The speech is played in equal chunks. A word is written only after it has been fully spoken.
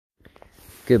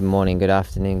Good morning, good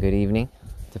afternoon, good evening,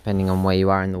 depending on where you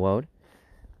are in the world.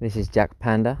 This is Jack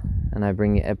Panda, and I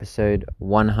bring you episode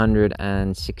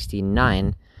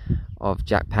 169 of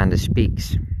Jack Panda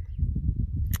Speaks.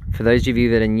 For those of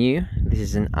you that are new, this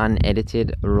is an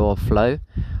unedited, raw flow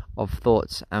of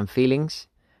thoughts and feelings,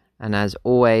 and as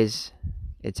always,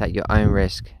 it's at your own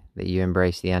risk that you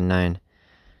embrace the unknown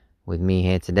with me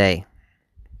here today.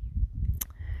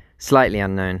 Slightly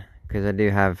unknown, because I do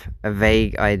have a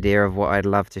vague idea of what I'd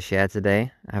love to share today.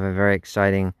 I have a very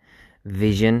exciting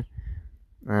vision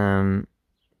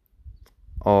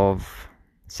of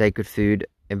sacred food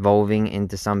evolving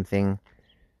into something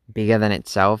bigger than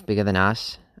itself, bigger than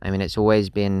us. I mean, it's always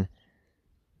been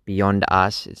beyond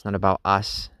us. It's not about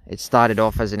us. It started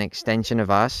off as an extension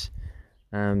of us,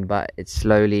 but we've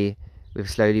slowly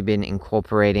been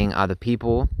incorporating other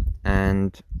people,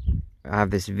 and I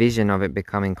have this vision of it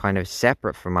becoming kind of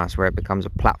separate from us, where it becomes a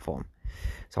platform.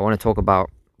 So I want to talk about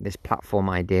this platform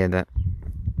idea that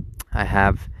I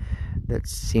have that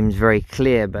seems very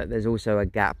clear, but there's also a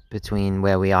gap between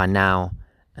where we are now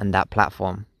and that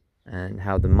platform, and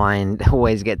how the mind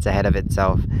always gets ahead of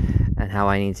itself, and how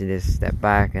I need to just step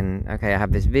back and, okay, I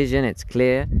have this vision, it's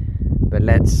clear, but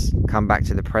let's come back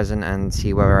to the present and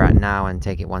see where we're at now and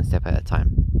take it one step at a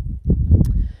time.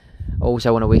 I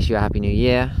also want to wish you a happy new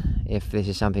year, if this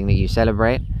is something that you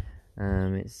celebrate.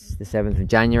 It's the 7th of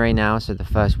January now, so the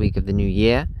first week of the new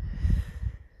year.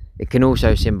 It can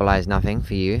also symbolize nothing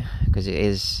for you, because it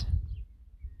is,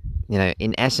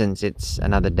 in essence, it's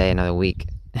another day, another week.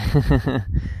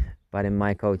 But in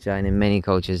my culture and in many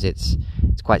cultures, it's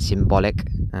quite symbolic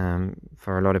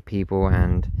for a lot of people,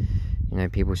 and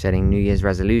people setting New Year's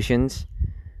resolutions.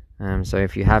 So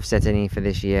if you have set any for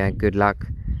this year, good luck.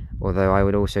 Although I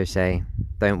would also say,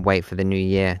 don't wait for the new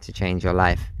year to change your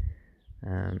life.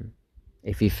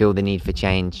 If you feel the need for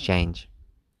change.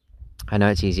 I know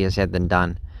it's easier said than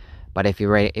done, but if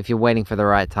you're waiting for the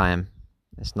right time,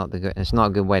 it's not a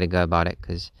good way to go about it,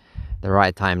 because the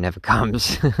right time never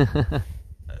comes.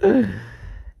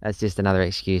 That's just another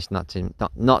excuse not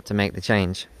to make the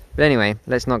change. But anyway,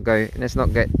 let's not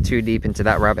get too deep into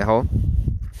that rabbit hole.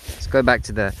 Let's go back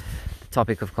to the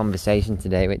topic of conversation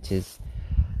today, which is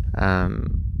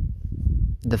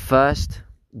the first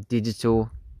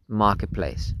digital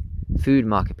marketplace, food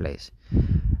marketplace.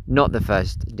 Not the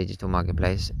first digital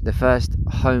marketplace, the first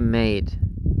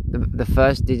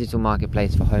digital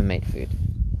marketplace for homemade food.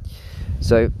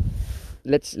 So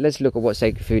let's look at what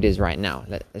Sacred Food is right now,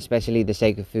 especially the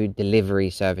Sacred Food delivery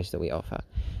service that we offer,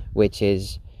 which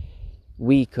is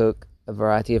we cook a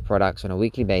variety of products on a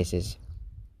weekly basis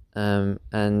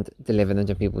and deliver them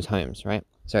to people's homes, right?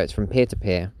 So it's from peer to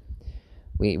peer.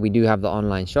 We do have the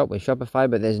online shop with Shopify,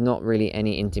 but there's not really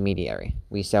any intermediary.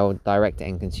 We sell direct to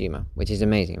end consumer, which is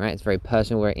amazing, right? It's very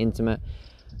personal, very intimate.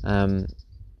 And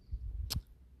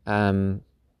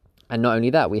not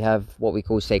only that, we have what we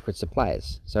call sacred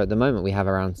suppliers. So at the moment, we have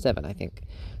around 7, I think.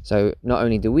 So not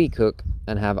only do we cook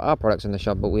and have our products on the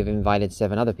shop, but we've invited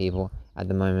 7 other people at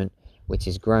the moment, which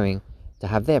is growing, to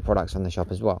have their products on the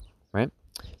shop as well, right?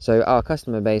 So our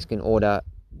customer base can order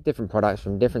different products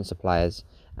from different suppliers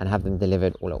and have them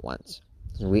delivered all at once.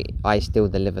 I still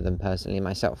deliver them personally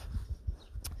myself.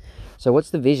 So what's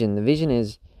the vision? The vision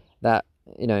is that,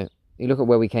 you look at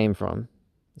where we came from.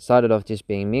 It started off just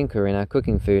being me and Karina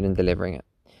cooking food and delivering it.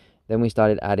 Then we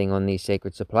started adding on these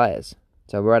sacred suppliers.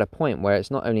 So we're at a point where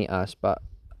it's not only us, but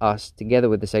us together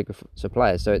with the sacred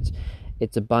suppliers. So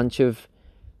it's a bunch of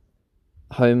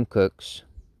home cooks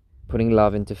putting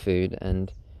love into food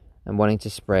and wanting to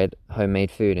spread homemade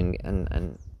food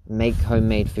and make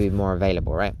homemade food more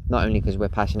available, right? Not only because we're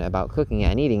passionate about cooking it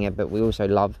and eating it, but we also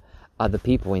love other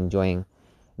people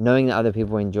knowing that other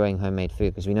people are enjoying homemade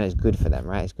food, because we know it's good for them,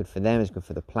 right? It's good for them, it's good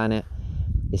for the planet.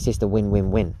 It's just a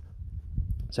win-win-win.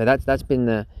 So that's been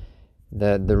the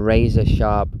razor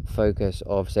sharp focus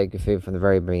of Sacred Food from the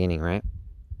very beginning, right?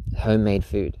 Homemade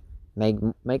food.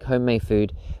 Make homemade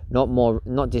food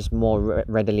not just more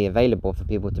readily available for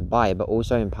people to buy, but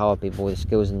also empower people with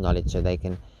skills and knowledge, so they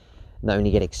can not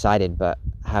only get excited but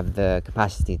have the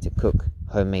capacity to cook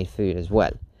homemade food as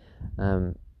well.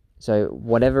 So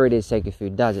whatever it is Sacred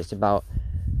Food does, it's about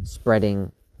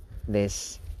spreading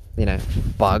this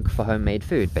bug for homemade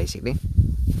food, basically.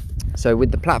 So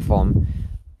with the platform,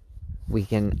 we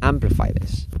can amplify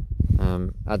this.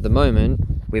 At the moment,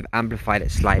 we've amplified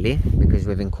it slightly because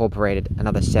we've incorporated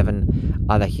another 7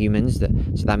 other humans. So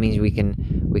that means we can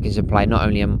supply not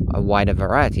only a wider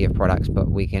variety of products,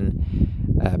 but we can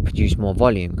produce more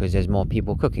volume because there's more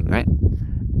people cooking, right?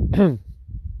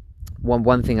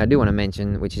 One thing I do want to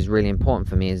mention, which is really important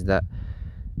for me, is that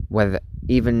whether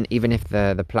even if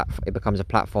the platform, it becomes a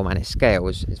platform and it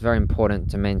scales, it's very important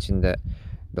to mention that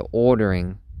the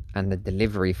ordering and the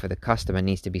delivery for the customer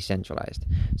needs to be centralized.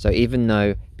 So even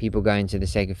though people go into the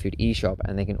Sacred Food eShop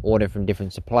and they can order from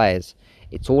different suppliers,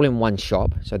 it's all in one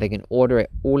shop, so they can order it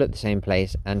all at the same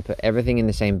place and put everything in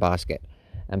the same basket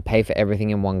and pay for everything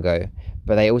in one go,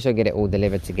 but they also get it all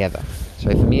delivered together.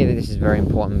 So for me, this is very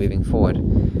important moving forward.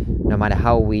 No matter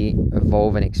how we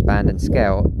evolve and expand and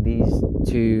scale, these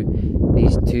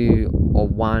two or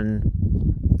one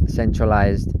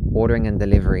centralized ordering and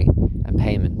delivery and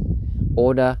payment.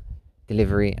 Order,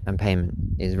 delivery, and payment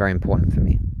is very important for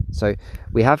me. So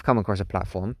we have come across a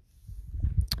platform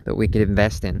that we could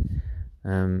invest in.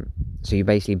 So you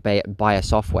basically buy a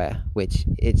software, which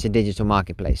it's a digital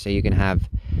marketplace. So you can have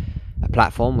a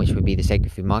platform, which would be the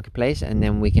Sacred Food Marketplace, and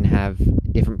then we can have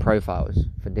different profiles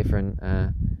for different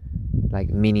for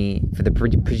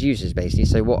the producers, basically.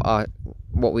 So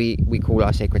what we call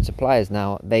our sacred suppliers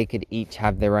now, they could each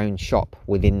have their own shop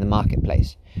within the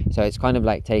marketplace. So it's kind of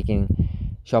like taking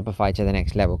Shopify to the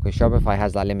next level, because Shopify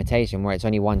has that limitation where it's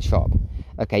only one shop.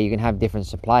 Okay, you can have different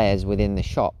suppliers within the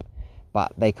shop,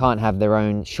 but they can't have their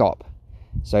own shop.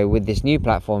 So with this new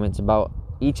platform, it's about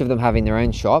each of them having their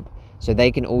own shop, so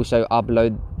they can also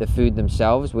upload the food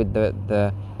themselves with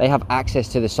they have access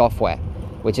to the software,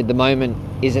 which at the moment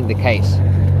isn't the case.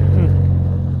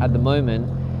 At the moment,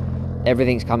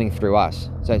 everything's coming through us.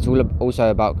 So it's also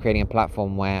about creating a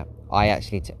platform where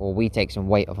we take some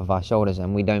weight off of our shoulders,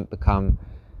 and we don't become,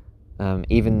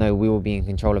 even though we will be in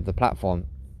control of the platform,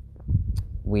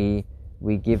 we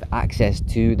give access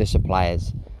to the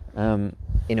suppliers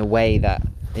in a way that,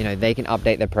 you know, they can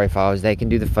update their profiles, they can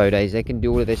do the photos, they can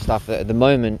do all of this stuff that at the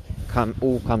moment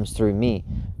all comes through me,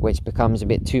 which becomes a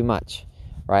bit too much,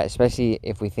 right? Especially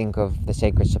if we think of the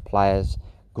sacred suppliers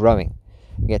growing.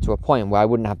 You get to a point where I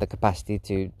wouldn't have the capacity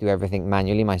to do everything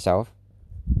manually myself.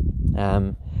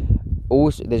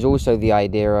 There's also the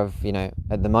idea of, you know,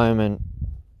 at the moment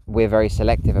we're very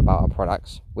selective about our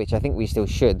products, which I think we still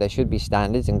should. There should be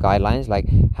standards and guidelines, like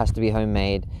has to be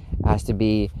homemade, has to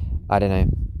be, I don't know,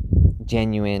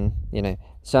 genuine, you know,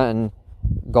 certain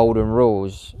golden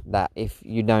rules that if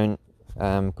you don't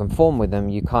conform with them,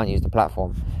 you can't use the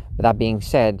platform. But that being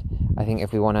said, I think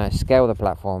if we want to scale the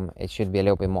platform, it should be a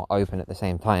little bit more open at the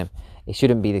same time. It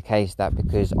shouldn't be the case that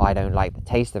because I don't like the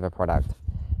taste of a product,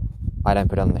 I don't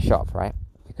put it on the shop, right?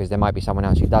 Because there might be someone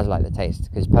else who does like the taste,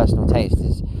 because personal taste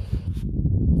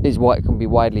is what it can be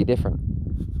widely different.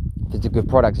 If it's a good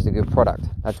product, it's a good product.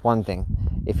 That's one thing.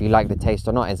 If you like the taste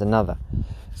or not is another.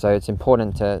 So it's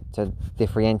important to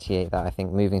differentiate that, I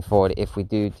think, moving forward, if we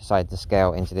do decide to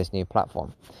scale into this new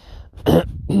platform.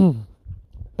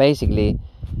 Basically,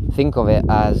 think of it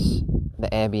as the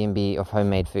Airbnb of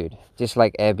homemade food. Just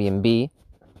like Airbnb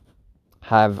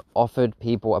have offered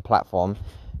people a platform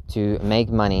to make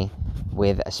money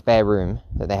with a spare room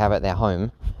that they have at their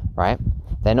home, right?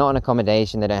 They're not an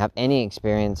accommodation, they don't have any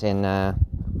experience in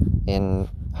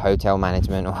hotel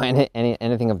management or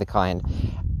anything of the kind,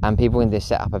 and people can just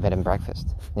set up a bed and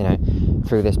breakfast, you know,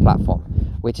 through this platform,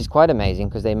 which is quite amazing,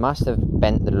 because they must have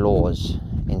bent the laws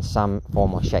in some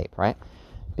form or shape, right?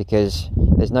 Because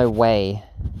there's no way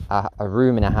a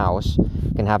room in a house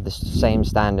can have the same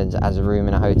standards as a room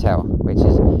in a hotel, which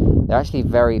is, they're actually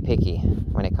very picky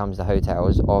when it comes to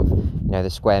hotels of, you know, the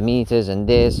square meters and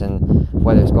this, and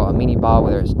whether it's got a mini bar,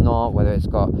 whether it's not, whether it's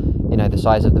got, you know, the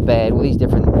size of the bed, all these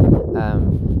different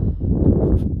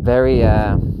very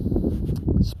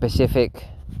specific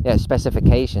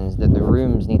specifications that the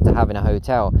rooms need to have in a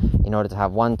hotel in order to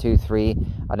have 1, 2, 3,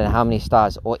 I don't know how many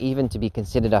stars, or even to be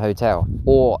considered a hotel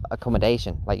or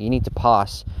accommodation. Like, you need to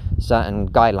pass certain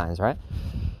guidelines, right?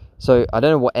 So I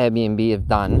don't know what Airbnb have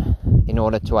done in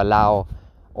order to allow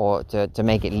or to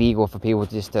make it legal for people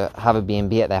just to have a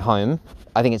B&B at their home.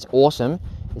 I think it's awesome.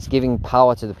 It's giving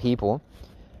power to the people.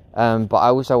 But I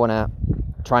also want to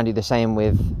try and do the same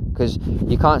with, because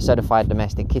you can't certify a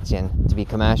domestic kitchen to be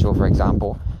commercial, for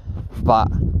example, but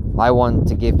I want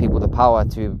to give people the power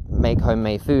to make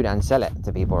homemade food and sell it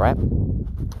to people, right?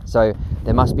 So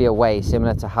there must be a way,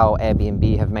 similar to how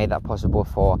Airbnb have made that possible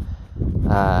for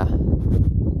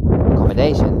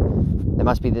accommodation. There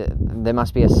must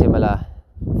be a similar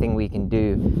thing we can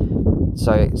do,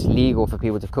 so it's legal for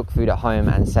people to cook food at home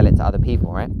and sell it to other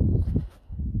people, right?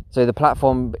 So the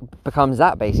platform becomes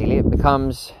that, basically. It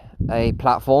becomes a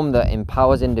platform that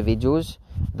empowers individuals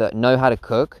that know how to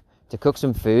cook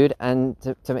some food, and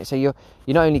to make, so you're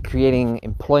not only creating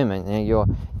employment, you know, you're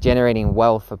generating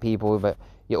wealth for people, but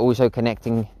you're also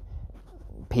connecting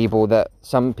people, that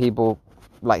some people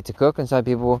like to cook and some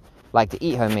people like to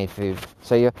eat homemade food.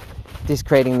 So you're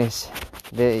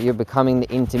you're becoming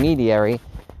the intermediary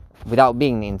without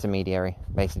being the intermediary,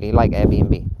 basically, like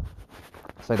Airbnb.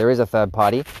 So there is a third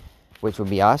party, which would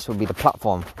be us, would be the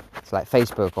platform. It's like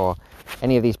Facebook or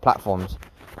any of these platforms,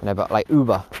 but like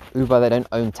Uber, they don't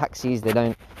own taxis, they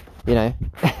don't,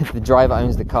 the driver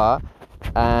owns the car,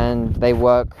 and they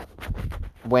work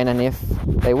when and if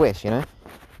they wish,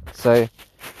 So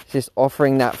it's just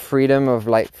offering that freedom of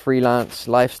like freelance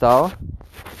lifestyle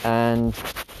and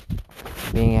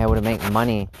being able to make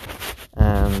money,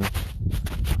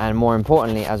 and more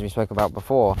importantly, as we spoke about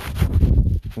before,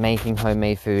 making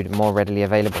homemade food more readily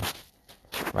available,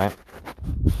 right?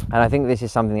 And I think this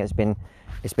is something it's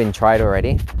been tried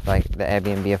already, like the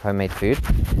Airbnb of homemade food,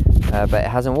 but it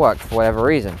hasn't worked for whatever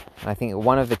reason. And I think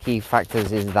one of the key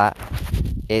factors is that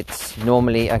it's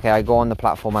normally, okay, I go on the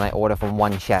platform and I order from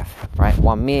one chef, right?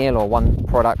 One meal or one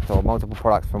product or multiple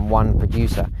products from one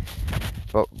producer.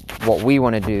 But what we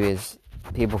want to do is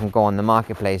people can go on the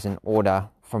marketplace and order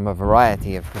from a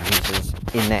variety of producers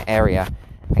in their area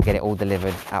and get it all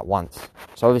delivered at once.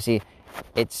 So obviously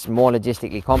it's more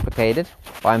logistically complicated,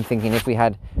 but I'm thinking if we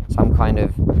had some kind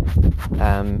of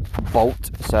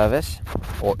Bolt service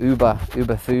or Uber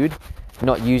food,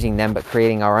 not using them but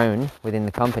creating our own within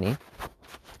the company,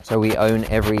 so we own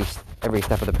every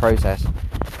step of the process.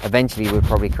 Eventually we'd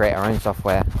probably create our own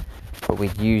software, but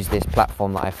we'd use this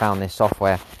platform that I found, this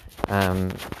software,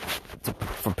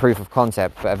 for proof of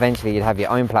concept. But eventually you'd have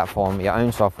your own platform, your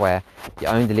own software,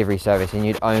 your own delivery service, and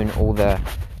you'd own all the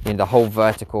whole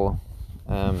vertical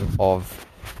of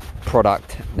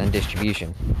product and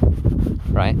distribution,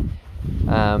 right?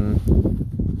 I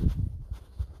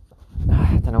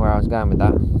don't know where I was going with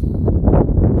that.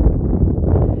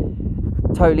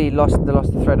 Totally lost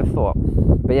the thread of thought.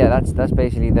 But yeah, that's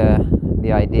basically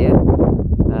the idea.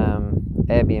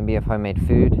 Airbnb of homemade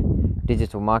food,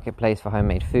 digital marketplace for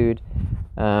homemade food.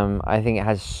 I think it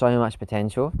has so much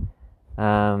potential.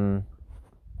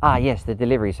 Yes, the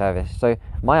delivery service. So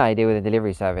my idea with the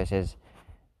delivery service is,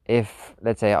 if,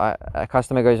 let's say, a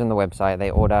customer goes on the website, they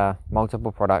order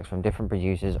multiple products from different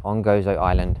producers on Gozo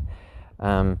Island,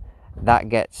 that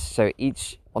gets, so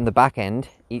each, on the back end,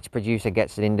 each producer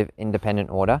gets an independent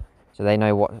order, so they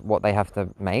know what they have to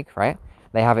make, right?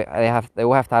 They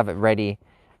all have to have it ready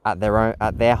at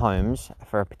their homes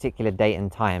for a particular date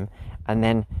and time, and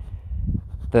then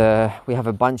we have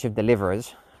a bunch of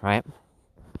deliverers, right?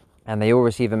 And they all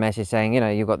receive a message saying,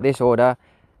 you've got this order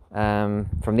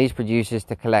from these producers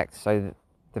to collect. So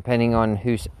depending on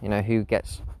who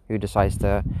decides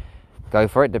to go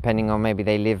for it, depending on, maybe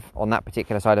they live on that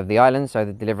particular side of the island, so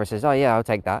the deliverer says, oh yeah, I'll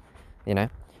take that,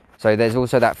 So there's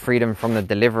also that freedom from the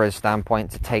deliverer's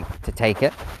standpoint to take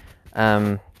it,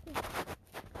 and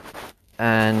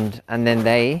then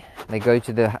they go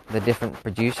to the different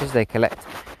producers, they collect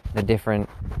the different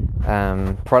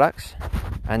products,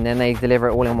 and then they deliver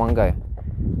it all in one go.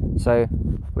 So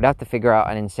we'd have to figure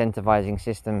out an incentivizing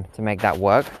system to make that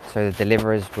work, so the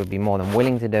deliverers would be more than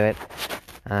willing to do it.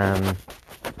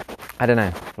 I don't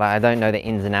know, I don't know the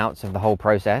ins and outs of the whole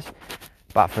process,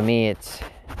 but for me it's,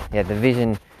 the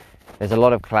vision, there's a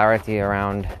lot of clarity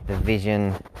around the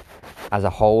vision as a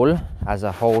whole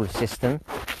system,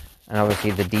 and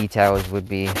obviously the details would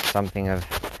be something of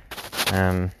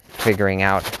figuring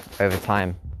out over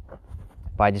time.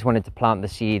 But I just wanted to plant the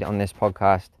seed on this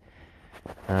podcast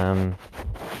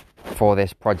for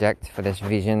this project, for this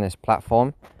vision, this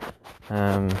platform.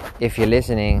 If you're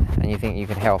listening and you think you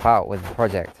could help out with the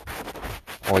project,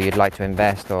 or you'd like to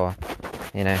invest, or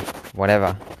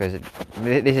whatever, because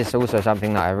this is also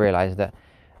something that I realized, that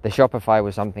the Shopify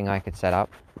was something I could set up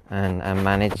and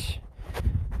manage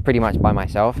pretty much by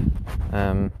myself,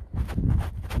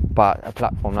 but a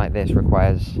platform like this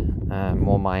requires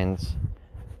more minds,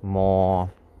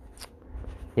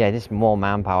 just more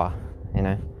manpower.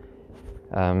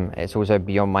 It's also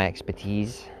beyond my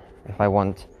expertise. If I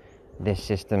want this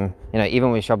system,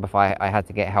 even with Shopify, I had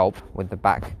to get help with the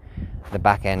back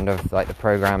end of like the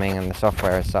programming and the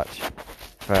software as such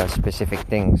for specific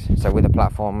things. So with a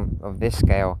platform of this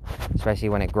scale, especially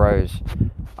when it grows,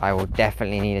 I will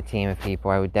definitely need a team of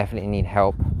people. I would definitely need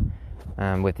help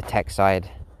with the tech side.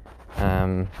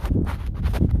 So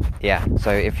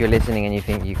if you're listening and you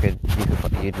think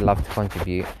you'd love to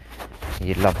contribute,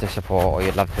 you'd love to support, or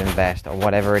you'd love to invest, or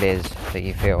whatever it is that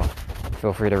you feel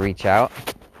free to reach out,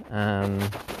 and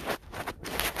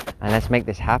let's make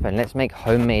this happen. Let's make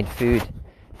homemade food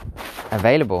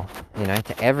available,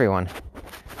 to everyone,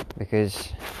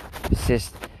 because it's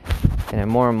just,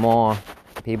 more and more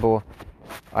people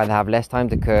either have less time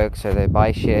to cook, so they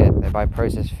buy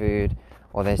processed food,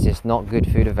 or there's just not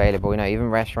good food available. Even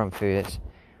restaurant food,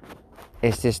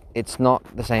 it's not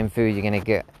the same food you're gonna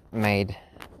get made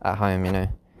at home.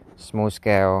 Small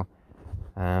scale.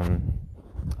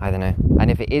 I don't know.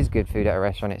 And if it is good food at a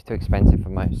restaurant, it's too expensive for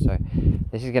most. So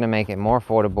this is gonna make it more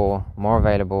affordable, more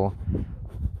available,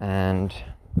 and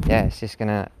yeah, it's just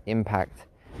gonna impact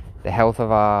the health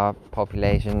of our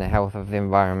population, the health of the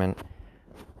environment,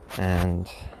 and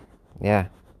yeah,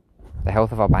 the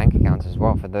health of our bank accounts as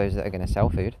well for those that are going to sell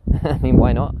food. I mean,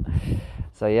 why not?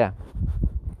 So yeah,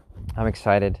 I'm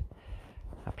excited.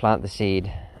 I plant the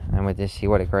seed and we'll just see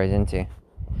what it grows into.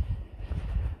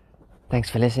 Thanks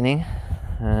for listening,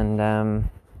 and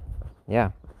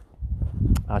yeah,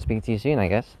 I'll speak to you soon, I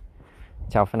guess.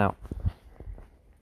 Ciao for now.